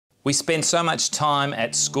We spend so much time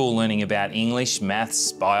at school learning about English,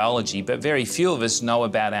 maths, biology, but very few of us know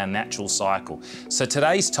about our natural cycle. So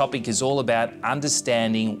today's topic is all about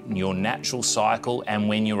understanding your natural cycle and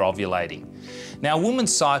when you're ovulating. Now, a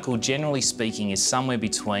woman's cycle, generally speaking, is somewhere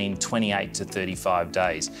between 28 to 35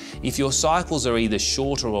 days. If your cycles are either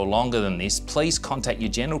shorter or longer than this, please contact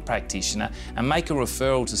your general practitioner and make a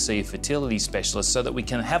referral to see a fertility specialist so that we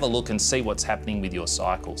can have a look and see what's happening with your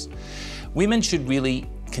cycles. Women should really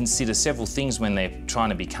consider several things when they're trying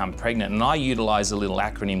to become pregnant, and I utilise a little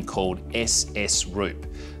acronym called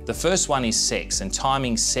SSROOP. The first one is sex, and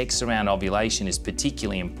timing sex around ovulation is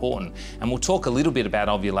particularly important, and we'll talk a little bit about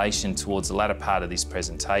ovulation towards the latter part of this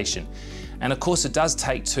presentation. And of course it does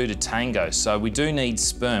take two to tango, so we do need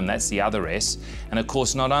sperm, that's the other S. And of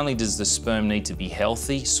course not only does the sperm need to be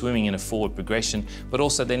healthy, swimming in a forward progression, but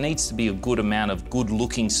also there needs to be a good amount of good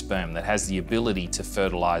looking sperm that has the ability to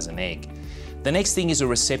fertilise an egg. The next thing is a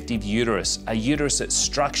receptive uterus, a uterus that's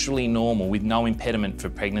structurally normal with no impediment for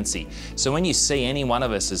pregnancy. So when you see any one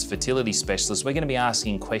of us as fertility specialists, we're going to be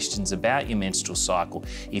asking questions about your menstrual cycle,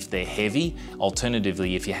 if they're heavy,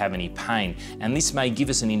 alternatively if you have any pain, and this may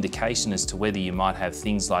give us an indication as to whether you might have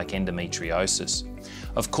things like endometriosis.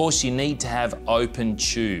 Of course, you need to have open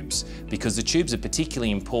tubes because the tubes are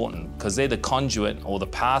particularly important because they're the conduit or the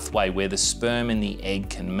pathway where the sperm and the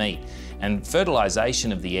egg can meet. And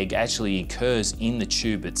fertilisation of the egg actually occurs in the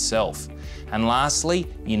tube itself. And lastly,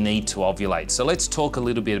 you need to ovulate. So let's talk a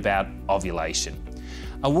little bit about ovulation.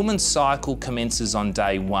 A woman's cycle commences on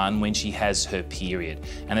day 1 when she has her period.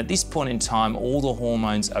 And at this point in time, all the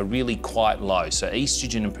hormones are really quite low. So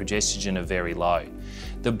estrogen and progesterone are very low.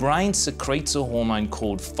 The brain secretes a hormone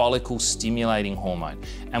called follicle stimulating hormone.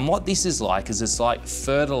 And what this is like is it's like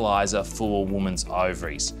fertilizer for a woman's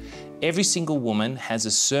ovaries. Every single woman has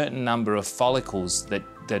a certain number of follicles that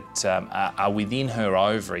are within her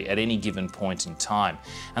ovary at any given point in time.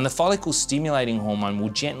 And the follicle stimulating hormone will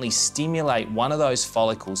gently stimulate one of those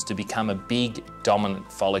follicles to become a big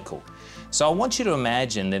dominant follicle. So I want you to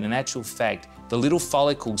imagine that in actual fact, the little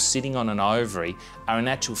follicles sitting on an ovary are in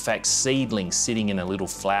actual fact seedlings sitting in a little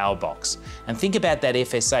flower box. And think about that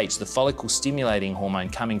FSH, the follicle stimulating hormone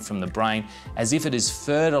coming from the brain, as if it is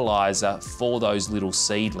fertilizer for those little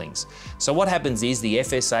seedlings. So what happens is the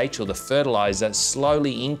FSH or the fertilizer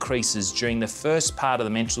slowly increases during the first part of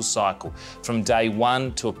the menstrual cycle from day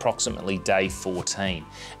 1 to approximately day 14.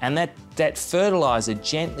 And that fertilizer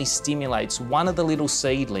gently stimulates one of the little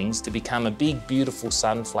seedlings to become a big beautiful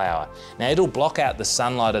sunflower. Now it'll block out the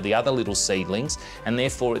sunlight of the other little seedlings, and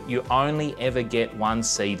therefore you only ever get one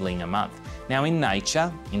seedling a month. Now in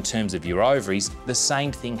nature, in terms of your ovaries, the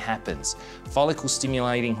same thing happens. Follicle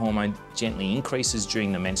stimulating hormone gently increases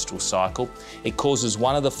during the menstrual cycle. It causes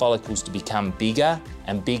one of the follicles to become bigger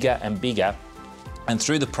and bigger and bigger. And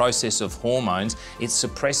through the process of hormones, it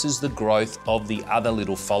suppresses the growth of the other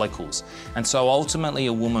little follicles. And so ultimately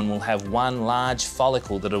a woman will have one large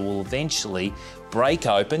follicle that will eventually break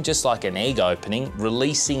open, just like an egg opening,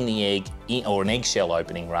 releasing the egg, or an eggshell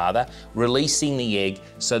opening rather, releasing the egg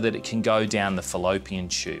so that it can go down the fallopian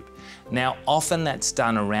tube. Now, often that's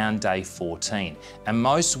done around day 14, and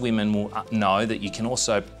most women will know that you can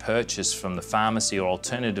also purchase from the pharmacy or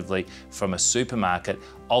alternatively from a supermarket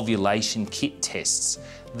ovulation kit tests.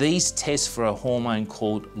 These test for a hormone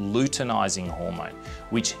called luteinizing hormone,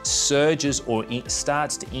 which surges or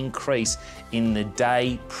starts to increase in the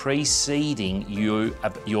day preceding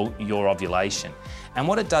your ovulation. And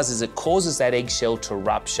what it does is it causes that eggshell to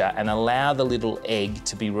rupture and allow the little egg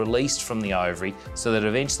to be released from the ovary so that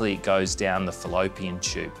eventually it goes down the fallopian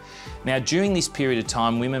tube. Now, during this period of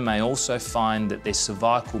time, women may also find that their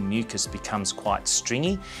cervical mucus becomes quite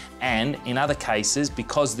stringy, and in other cases,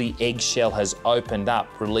 because the eggshell has opened up,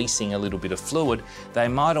 releasing a little bit of fluid, they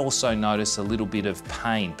might also notice a little bit of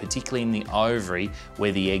pain, particularly in the ovary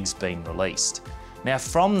where the egg's been released. Now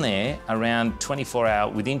from there,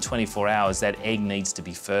 within 24 hours, that egg needs to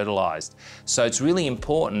be fertilised. So it's really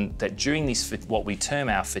important that during this, what we term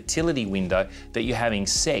our fertility window, that you're having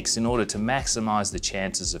sex in order to maximise the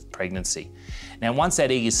chances of pregnancy. Now once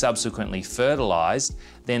that egg is subsequently fertilised,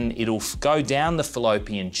 then it'll go down the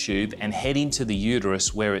fallopian tube and head into the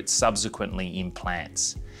uterus where it subsequently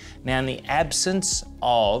implants. Now in the absence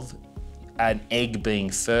of an egg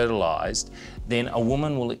being fertilised, then a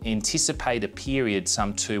woman will anticipate a period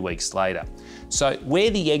some 2 weeks later. So where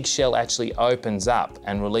the eggshell actually opens up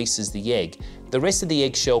and releases the egg, the rest of the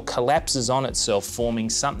eggshell collapses on itself, forming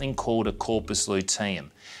something called a corpus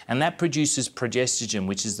luteum. And that produces progesterone,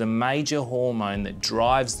 which is the major hormone that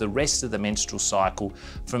drives the rest of the menstrual cycle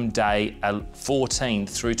from day 14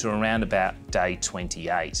 through to around about day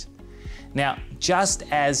 28. Now, just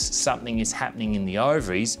as something is happening in the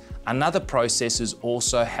ovaries, another process is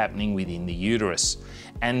also happening within the uterus.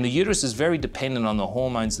 And the uterus is very dependent on the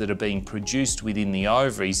hormones that are being produced within the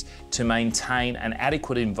ovaries to maintain an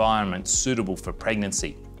adequate environment suitable for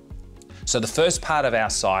pregnancy. So the first part of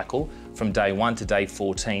our cycle, from day 1 to day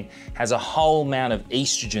 14, has a whole amount of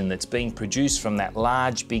estrogen that's being produced from that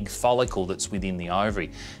large, big follicle that's within the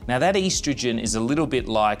ovary. Now that estrogen is a little bit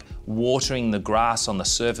like watering the grass on the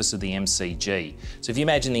surface of the MCG. So if you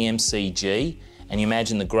imagine the MCG, and you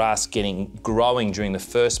imagine the grass growing during the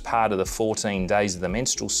first part of the 14 days of the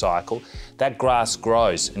menstrual cycle, that grass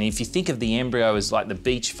grows. And if you think of the embryo as like the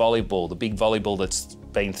beach volleyball, the big volleyball that's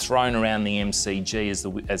been thrown around the MCG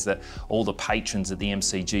as all the patrons at the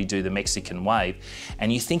MCG do the Mexican wave,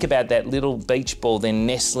 and you think about that little beach ball then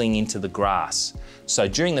nestling into the grass. So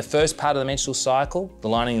during the first part of the menstrual cycle, the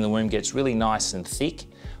lining of the womb gets really nice and thick.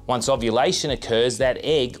 Once ovulation occurs, that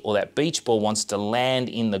egg or that beach ball wants to land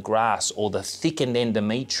in the grass or the thickened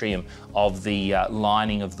endometrium of the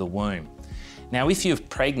lining of the womb. Now, if you're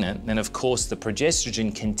pregnant, then of course the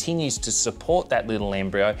progesterone continues to support that little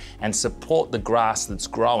embryo and support the grass that's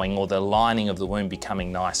growing or the lining of the womb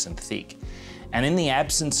becoming nice and thick. And in the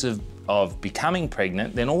absence of becoming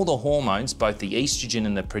pregnant, then all the hormones, both the estrogen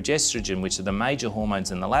and the progesterone, which are the major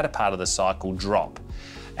hormones in the latter part of the cycle, drop.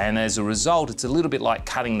 And as a result, it's a little bit like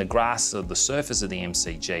cutting the grass of the surface of the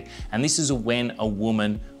MCG. And this is when a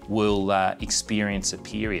woman will experience a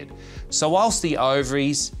period. So whilst the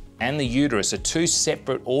ovaries and the uterus are two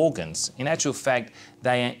separate organs, in actual fact,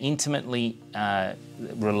 they are intimately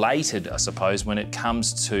related, I suppose, when it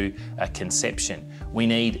comes to conception. We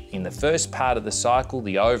need, in the first part of the cycle,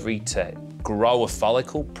 the ovary to grow a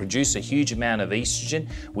follicle, produce a huge amount of estrogen,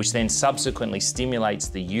 which then subsequently stimulates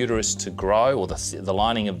the uterus to grow, or the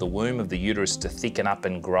lining of the womb of the uterus to thicken up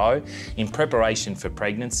and grow in preparation for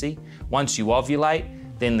pregnancy. Once you ovulate,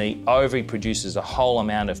 then the ovary produces a whole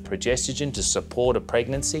amount of progesterone to support a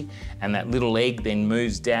pregnancy, and that little egg then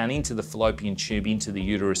moves down into the fallopian tube, into the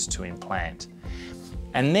uterus to implant.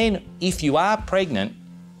 And then if you are pregnant,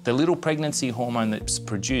 the little pregnancy hormone that's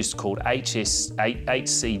produced called HCG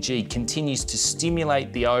continues to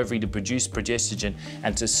stimulate the ovary to produce progesterone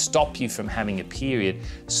and to stop you from having a period,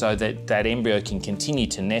 so that that embryo can continue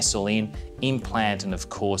to nestle in, implant, and of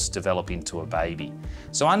course develop into a baby.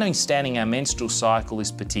 So understanding our menstrual cycle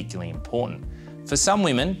is particularly important. For some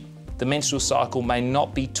women, the menstrual cycle may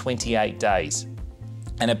not be 28 days,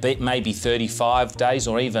 and it may be 35 days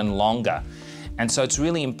or even longer. And so it's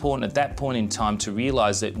really important at that point in time to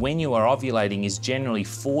realise that when you are ovulating is generally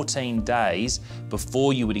 14 days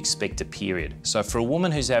before you would expect a period. So for a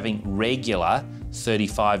woman who's having regular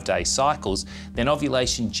 35-day cycles, then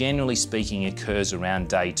ovulation, generally speaking, occurs around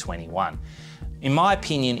day 21. In my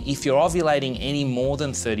opinion, if you're ovulating any more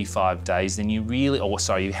than 35 days, then you're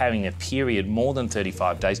having a period more than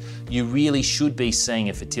 35 days, you really should be seeing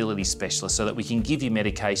a fertility specialist so that we can give you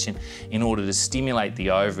medication in order to stimulate the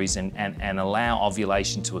ovaries and allow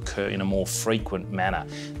ovulation to occur in a more frequent manner.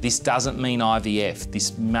 This doesn't mean IVF. This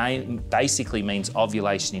basically means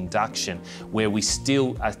ovulation induction, where we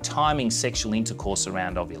still are timing sexual intercourse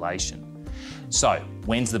around ovulation. So,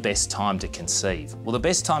 when's the best time to conceive? Well, the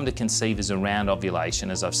best time to conceive is around ovulation,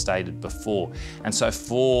 as I've stated before. And so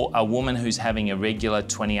for a woman who's having a regular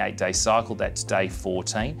 28-day cycle, that's day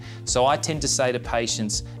 14. So I tend to say to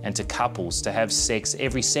patients and to couples to have sex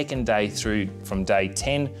every second day from day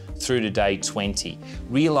 10 through to day 20,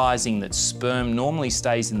 realising that sperm normally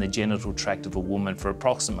stays in the genital tract of a woman for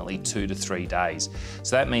approximately 2 to 3 days.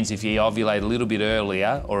 So that means if you ovulate a little bit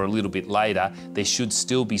earlier or a little bit later, there should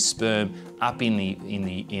still be sperm up in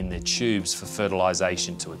the tubes for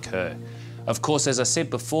fertilisation to occur. Of course, as I said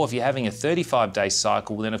before, if you're having a 35-day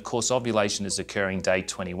cycle, then of course ovulation is occurring day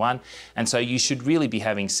 21, and so you should really be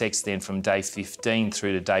having sex then from day 15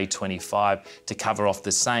 through to day 25 to cover off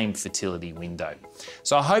the same fertility window.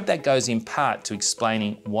 So I hope that goes in part to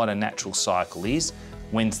explaining what a natural cycle is,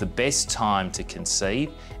 when's the best time to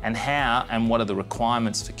conceive, and how and what are the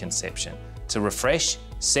requirements for conception. To refresh,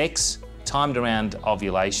 sex, timed around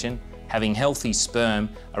ovulation, having healthy sperm,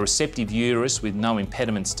 a receptive uterus with no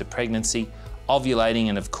impediments to pregnancy, ovulating,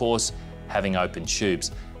 and of course, having open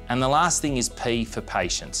tubes. And the last thing is P for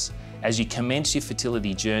patience. As you commence your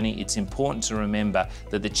fertility journey, it's important to remember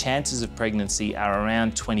that the chances of pregnancy are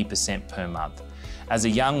around 20% per month. As a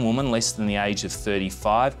young woman less than the age of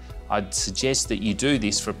 35, I'd suggest that you do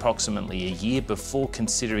this for approximately a year before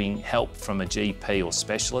considering help from a GP or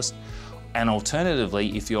specialist. And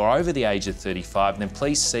alternatively, if you're over the age of 35, then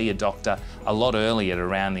please see a doctor a lot earlier, at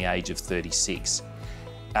around the age of 36.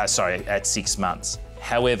 At 6 months.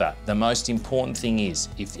 However, the most important thing is,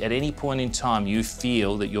 if at any point in time you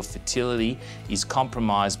feel that your fertility is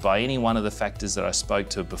compromised by any one of the factors that I spoke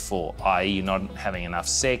to before, i.e. you're not having enough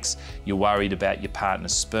sex, you're worried about your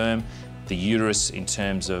partner's sperm, the uterus in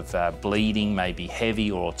terms of bleeding may be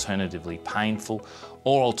heavy or alternatively painful,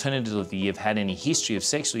 or alternatively you've had any history of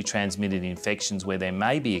sexually transmitted infections where there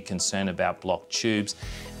may be a concern about blocked tubes,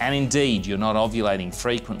 and indeed you're not ovulating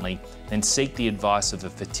frequently, then seek the advice of a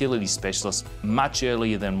fertility specialist much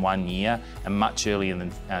earlier than 1 year and much earlier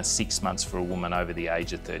than 6 months for a woman over the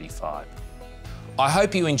age of 35. I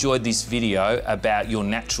hope you enjoyed this video about your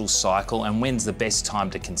natural cycle and when's the best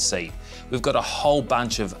time to conceive. We've got a whole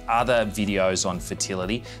bunch of other videos on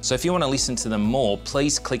fertility, so if you want to listen to them more,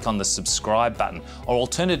 please click on the subscribe button, or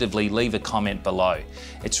alternatively leave a comment below.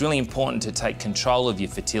 It's really important to take control of your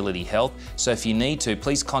fertility health, so if you need to,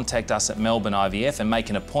 please contact us at Melbourne IVF and make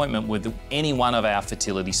an appointment with any one of our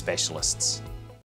fertility specialists.